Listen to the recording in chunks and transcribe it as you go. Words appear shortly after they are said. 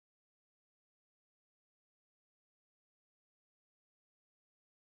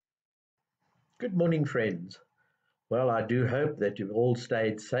Good morning, friends. Well, I do hope that you've all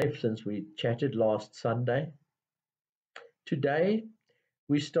stayed safe since we chatted last Sunday. Today,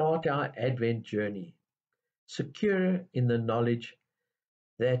 we start our Advent journey, secure in the knowledge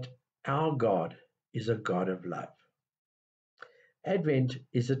that our God is a God of love. Advent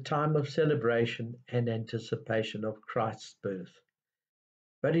is a time of celebration and anticipation of Christ's birth.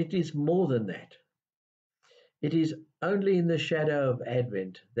 But it is more than that. It is only in the shadow of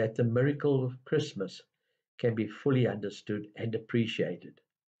Advent that the miracle of Christmas can be fully understood and appreciated.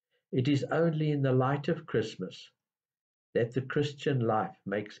 It is only in the light of Christmas that the Christian life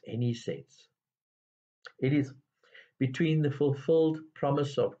makes any sense. It is between the fulfilled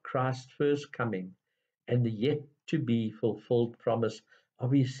promise of Christ's first coming and the yet to be fulfilled promise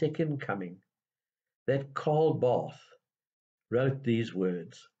of his second coming that Karl Barth wrote these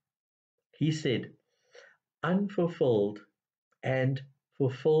words. He said, "Unfulfilled and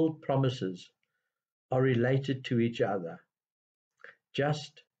fulfilled promises are related to each other,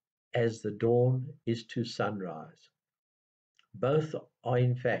 just as the dawn is to sunrise. Both are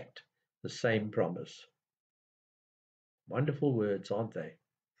in fact the same promise." Wonderful words, aren't they?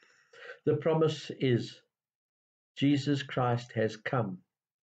 The promise is Jesus Christ has come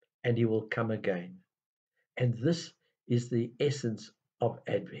and he will come again. And this is the essence of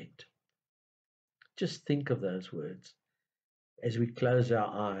Advent. Just think of those words as we close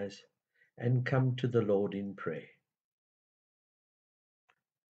our eyes and come to the Lord in prayer.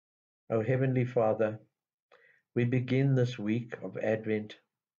 O Heavenly Father, we begin this week of Advent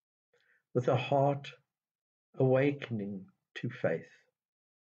with a heart awakening to faith.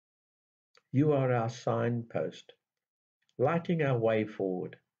 You are our signpost, lighting our way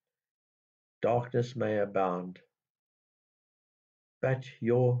forward. Darkness may abound, but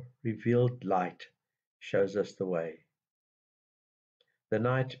your revealed light shows us the way. The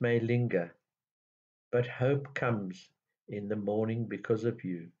night may linger, but hope comes in the morning because of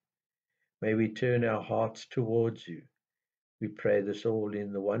you. May we turn our hearts towards you. We pray this all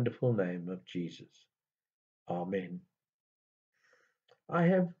in the wonderful name of Jesus. Amen. I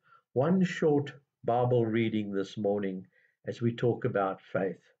have one short Bible reading this morning as we talk about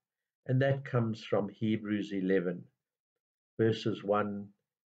faith, and that comes from Hebrews 11, verses 1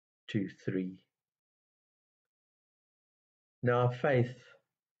 to 3. Now, faith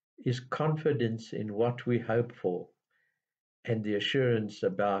is confidence in what we hope for and the assurance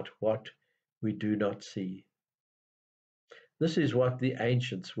about what we do not see. This is what the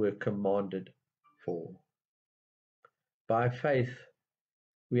ancients were commanded for. By faith,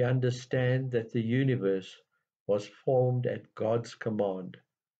 we understand that the universe was formed at God's command,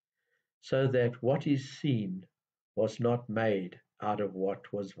 so that what is seen was not made out of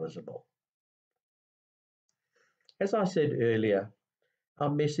what was visible. As I said earlier,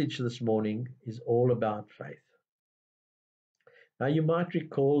 our message this morning is all about faith. Now, you might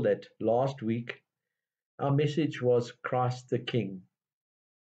recall that last week our message was Christ the King.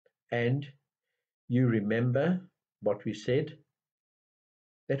 And you remember what we said?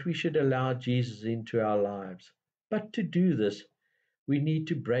 That we should allow Jesus into our lives. But to do this, we need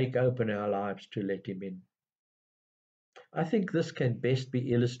to break open our lives to let him in. I think this can best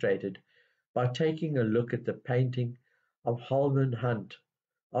be illustrated by taking a look at the painting of Holman Hunt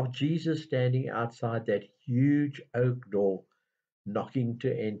of Jesus standing outside that huge oak door, knocking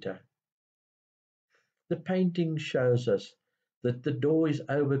to enter. The painting shows us that the door is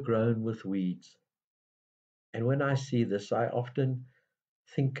overgrown with weeds. And when I see this, I often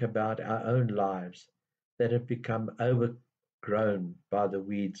think about our own lives that have become overgrown by the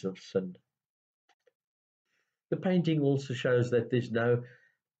weeds of sin. The painting also shows that there's no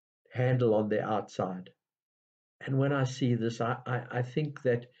handle on the outside. And when I see this, I think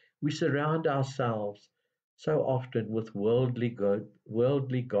that we surround ourselves so often with worldly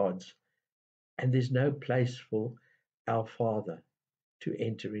gods, and there's no place for our Father to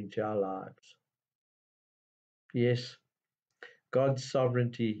enter into our lives. Yes, God's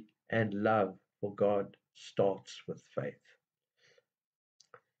sovereignty and love for God starts with faith.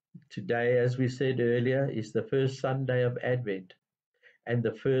 Today, as we said earlier, is the first Sunday of Advent and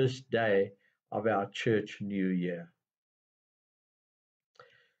the first day of our church new year.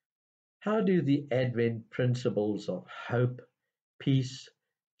 How do the Advent principles of hope, peace,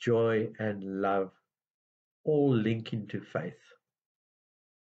 joy, and love all link into faith?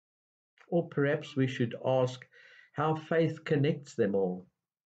 Or perhaps we should ask how faith connects them all.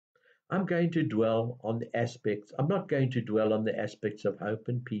 I'm not going to dwell on the aspects of hope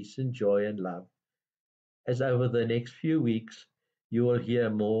and peace and joy and love, as over the next few weeks you will hear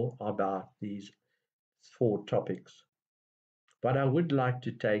more about these four topics. But I would like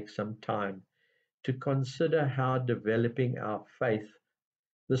to take some time to consider how developing our faith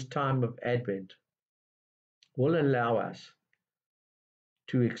this time of Advent will allow us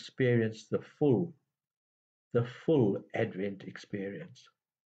to experience the full Advent experience.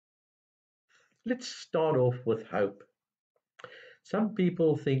 Let's start off with hope. Some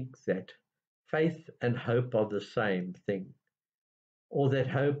people think that faith and hope are the same thing, or that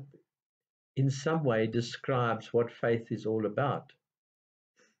hope in some way describes what faith is all about.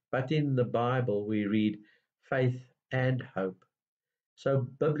 But in the Bible, we read faith and hope. So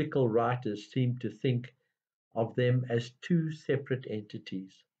biblical writers seem to think of them as two separate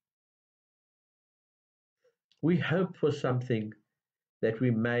entities. We hope for something that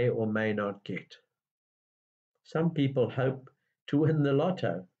we may or may not get. Some people hope to win the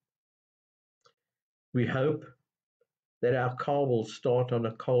lotto. We hope that our car will start on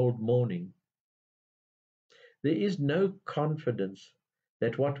a cold morning. There is no confidence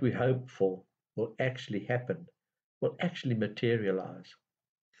that what we hope for will actually happen, will actually materialize.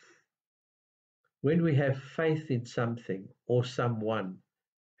 When we have faith in something or someone,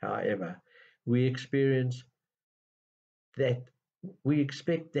 however, we experience that we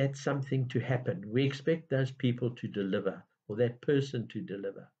expect that something to happen. We expect those people to deliver or that person to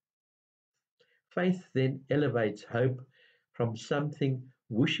deliver. Faith then elevates hope from something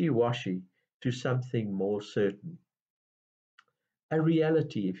wishy-washy to something more certain, a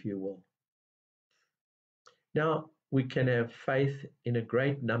reality, if you will. Now, we can have faith in a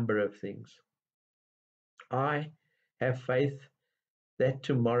great number of things. I have faith that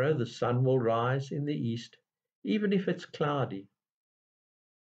tomorrow the sun will rise in the east, even if it's cloudy.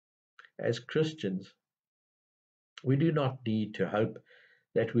 As Christians, we do not need to hope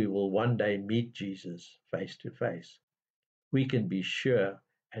that we will one day meet Jesus face to face. We can be sure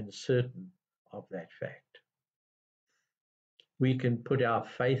and certain of that fact. We can put our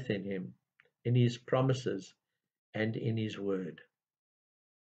faith in him, in his promises, and in his word.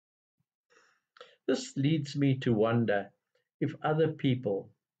 This leads me to wonder if other people,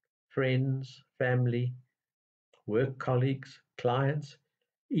 friends, family, work colleagues, clients,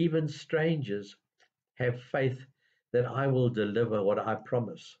 even strangers, have faith that I will deliver what I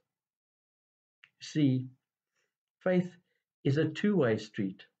promise. See, faith is a two-way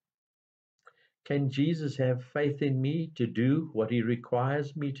street. Can Jesus have faith in me to do what he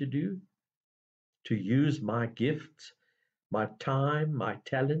requires me to do? To use my gifts, my time, my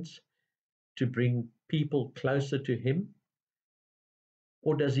talents to bring people closer to him?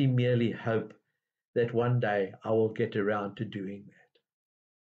 Or does he merely hope that one day I will get around to doing that?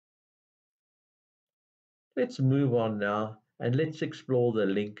 Let's move on now and let's explore the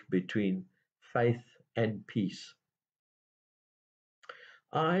link between faith and peace.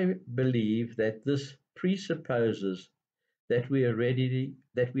 I believe that this presupposes that we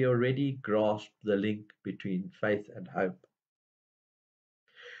already grasp the link between faith and hope.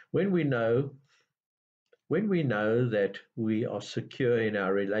 When we know that we are secure in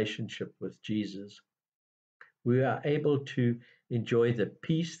our relationship with Jesus, we are able to enjoy the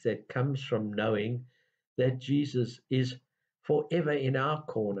peace that comes from knowing that Jesus is forever in our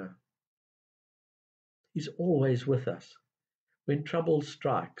corner. He's always with us. When trouble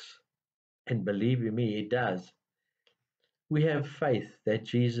strikes, and believe you me, it does, we have faith that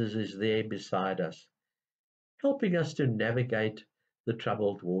Jesus is there beside us, helping us to navigate the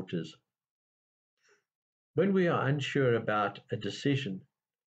troubled waters. When we are unsure about a decision,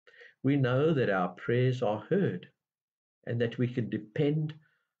 we know that our prayers are heard and that we can depend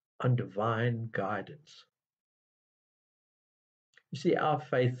on divine guidance. You see, our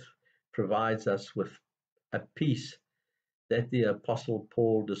faith provides us with a peace that the Apostle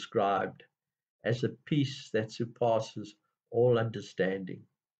Paul described as a peace that surpasses all understanding.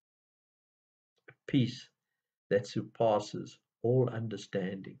 A peace that surpasses all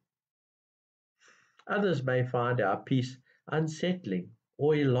understanding. Others may find our peace unsettling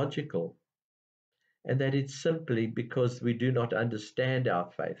or illogical, and that it's simply because we do not understand our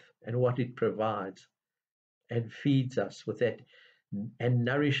faith and what it provides and feeds us with that and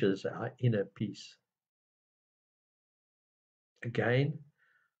nourishes our inner peace. Again,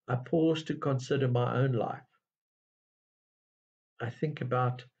 I pause to consider my own life. I think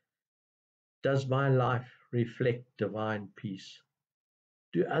about, does my life reflect divine peace?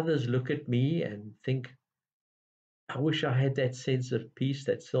 Do others look at me and think, I wish I had that sense of peace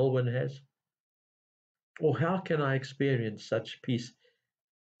that Selwyn has? Or how can I experience such peace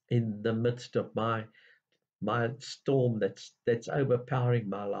in the midst of my storm that's overpowering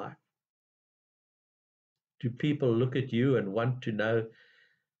my life? Do people look at you and want to know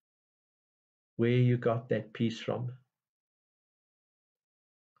where you got that peace from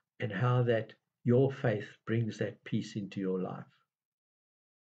and how that Your faith brings that peace into your life.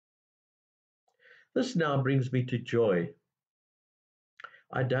 This now brings me to joy.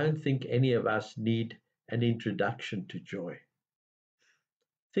 I don't think any of us need an introduction to joy.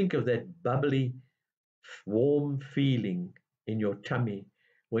 Think of that bubbly, warm feeling in your tummy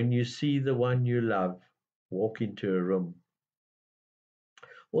when you see the one you love walk into a room,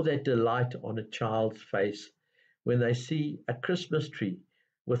 or that delight on a child's face when they see a Christmas tree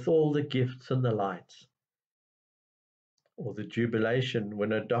with all the gifts and the lights, or the jubilation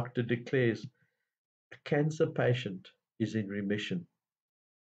when a doctor declares a cancer patient is in remission.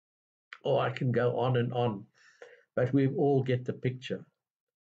 Or I can go on, but we all get the picture.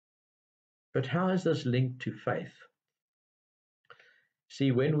 But how is this linked to faith?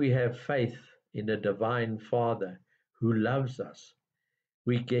 See, when we have faith in a divine Father who loves us,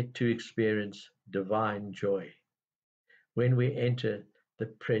 we get to experience divine joy. When we enter the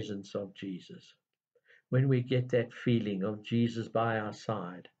presence of Jesus, when we get that feeling of Jesus by our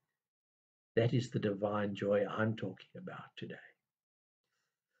side, that is the divine joy I'm talking about today.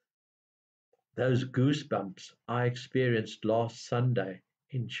 Those goosebumps I experienced last Sunday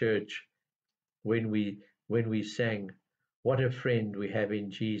in church when we sang, "What a friend we have in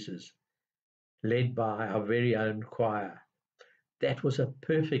Jesus," led by our very own choir. That was a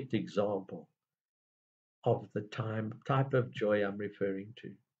perfect example of the type of joy I'm referring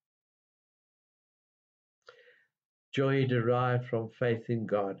to. Joy derived from faith in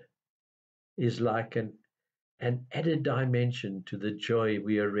God is like an added dimension to the joy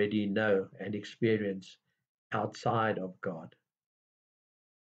we already know and experience outside of God.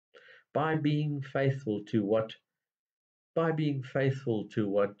 By being faithful to what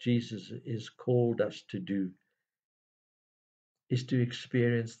Jesus is called us to do, is to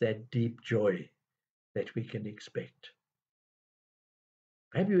experience that deep joy that we can expect.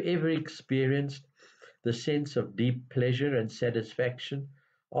 Have you ever experienced the sense of deep pleasure and satisfaction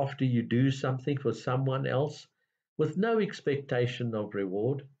after you do something for someone else with no expectation of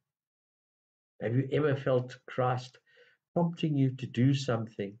reward? Have you ever felt Christ prompting you to do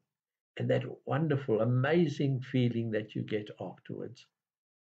something and that wonderful, amazing feeling that you get afterwards?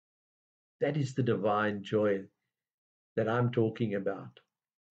 That is the divine joy that I'm talking about,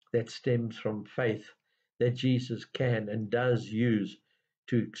 that stems from faith that Jesus can and does use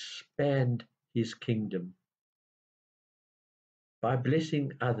to expand his kingdom. By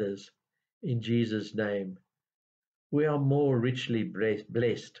blessing others in Jesus' name, we are more richly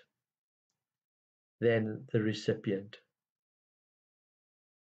blessed than the recipient.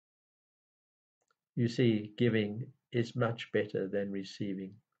 You see, giving is much better than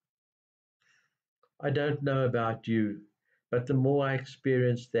receiving. I don't know about you, but the more I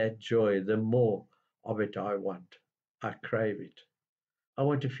experience that joy, the more of it I want. I crave it. I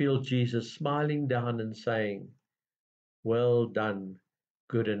want to feel Jesus smiling down and saying, "Well done,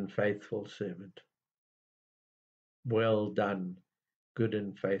 good and faithful servant. Well done, good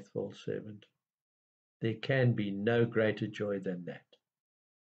and faithful servant." There can be no greater joy than that.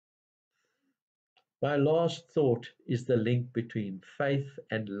 My last thought is the link between faith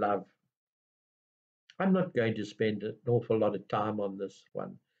and love. I'm not going to spend an awful lot of time on this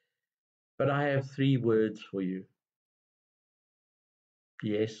one, but I have 3 words for you.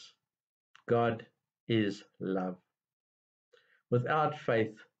 Yes, God is love. Without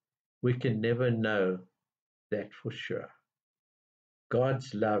faith, we can never know that for sure.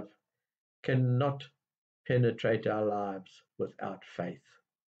 God's love cannot penetrate our lives without faith.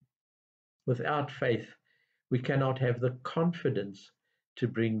 Without faith, we cannot have the confidence to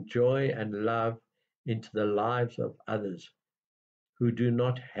bring joy and love into the lives of others who do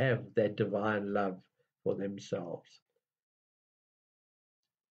not have that divine love for themselves.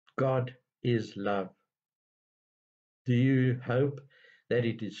 God is love. Do you hope that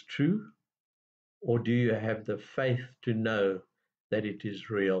it is true, or do you have the faith to know that it is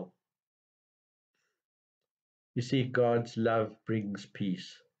real? You see, God's love brings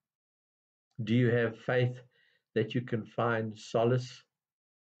peace. Do you have faith that you can find solace,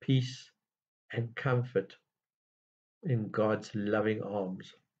 peace, and comfort in God's loving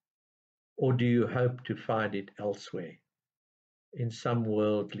arms? Or do you hope to find it elsewhere, in some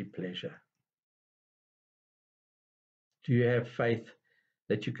worldly pleasure? Do you have faith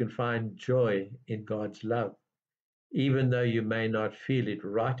that you can find joy in God's love, even though you may not feel it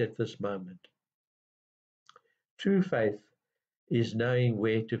right at this moment? True faith is knowing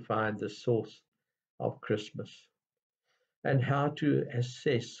where to find the source of Christmas and how to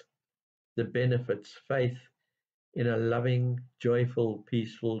assess the benefits faith in a loving, joyful,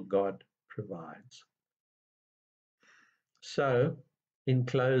 peaceful God provides. So, in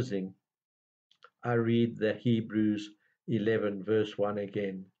closing, I read the Hebrews 11, verse 1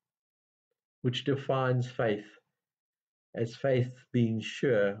 again, which defines faith as faith being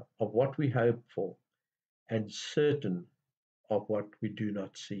sure of what we hope for and certain of what we do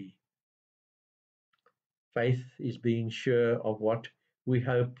not see. Faith is being sure of what we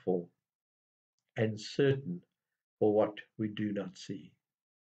hope for and certain for what we do not see.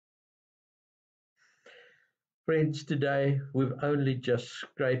 Friends, today we've only just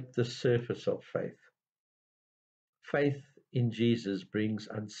scraped the surface of faith. Faith in Jesus brings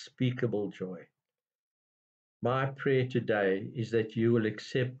unspeakable joy. My prayer today is that you will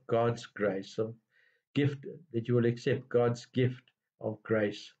accept God's grace of gift, that you will accept God's gift of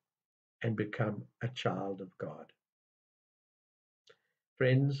grace and become a child of God.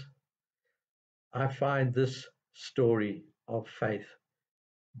 Friends, I find this story of faith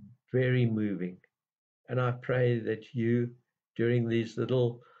very moving, and I pray that you, during these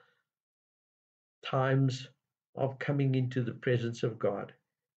little times of coming into the presence of God,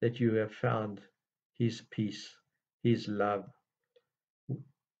 that you have found His peace, His love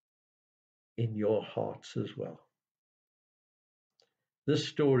in your hearts as well. This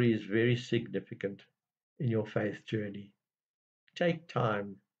story is very significant in your faith journey. Take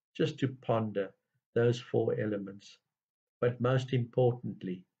time just to ponder those four elements, but most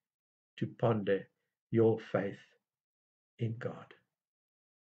importantly, to ponder your faith in God.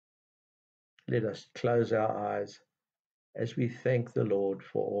 Let us close our eyes as we thank the Lord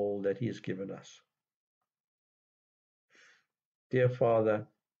for all that He has given us. Dear Father,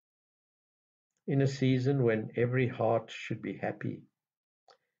 in a season when every heart should be happy,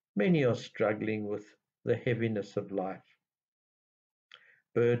 many are struggling with the heaviness of life,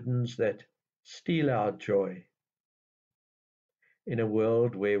 burdens that steal our joy. In a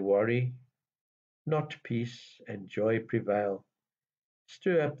world where worry, not peace, and joy prevail,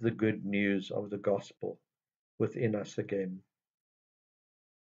 stir up the good news of the gospel within us again.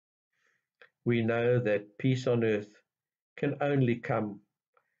 We know that peace on earth can only come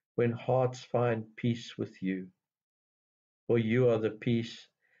when hearts find peace with you, for you are the peace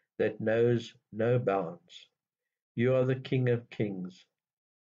that knows no bounds. You are the King of kings.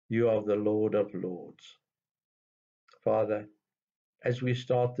 You are the Lord of lords. Father, as we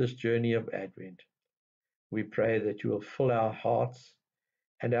start this journey of Advent, we pray that you will fill our hearts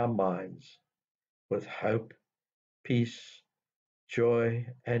and our minds with hope, peace, joy,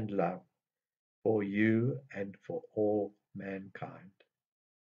 and love for you and for all mankind.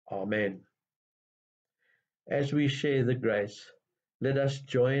 Amen. As we share the grace, let us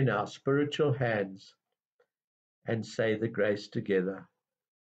join our spiritual hands and say the grace together.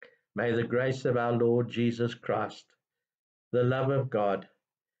 May the grace of our Lord Jesus Christ, the love of God,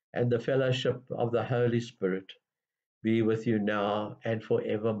 and the fellowship of the Holy Spirit be with you now and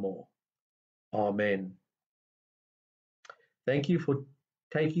forevermore. Amen. Thank you for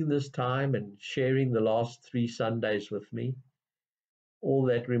taking this time and sharing the last 3 Sundays with me. All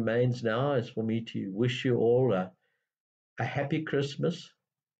that remains now is for me to wish you all a happy Christmas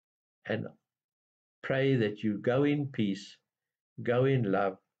and pray that you go in peace, go in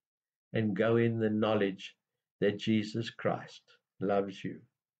love, and go in the knowledge that Jesus Christ loves you.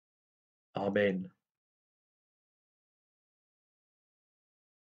 Amen.